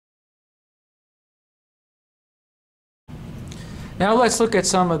Now let's look at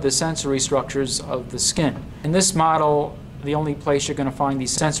some of the sensory structures of the skin. In this model, the only place you're going to find these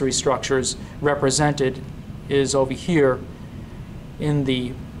sensory structures represented is over here in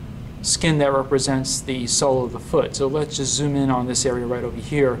the skin that represents the sole of the foot. So let's just zoom in on this area right over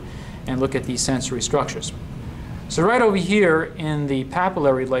here and look at these sensory structures. So right over here in the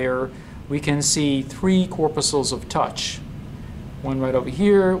papillary layer, we can see three corpuscles of touch. One right over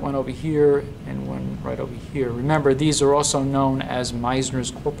here, and one right over here. Remember, these are also known as Meissner's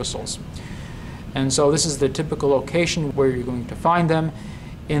corpuscles. And so this is the typical location where you're going to find them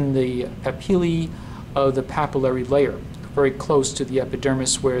in the papillae of the papillary layer, very close to the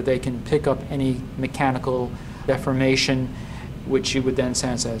epidermis, where they can pick up any mechanical deformation, which you would then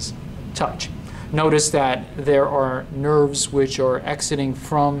sense as touch. Notice that there are nerves which are exiting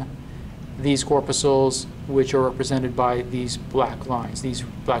from these corpuscles, which are represented by these black lines. These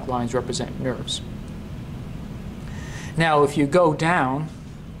black lines represent nerves. Now, if you go down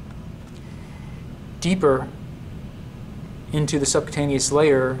deeper into the subcutaneous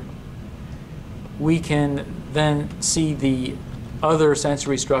layer, we can then see the other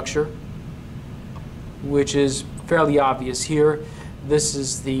sensory structure, which is fairly obvious here. This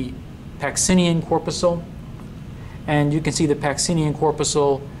is the Pacinian corpuscle, and you can see the Pacinian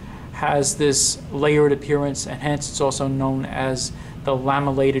corpuscle has this layered appearance, and hence it's also known as the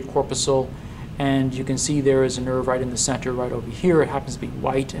lamellated corpuscle. And you can see there is a nerve right in the center, right over here. It happens to be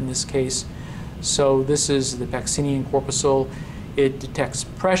white in this case. So this is the Pacinian corpuscle. It detects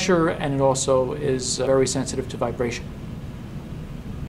pressure, and it also is very sensitive to vibration.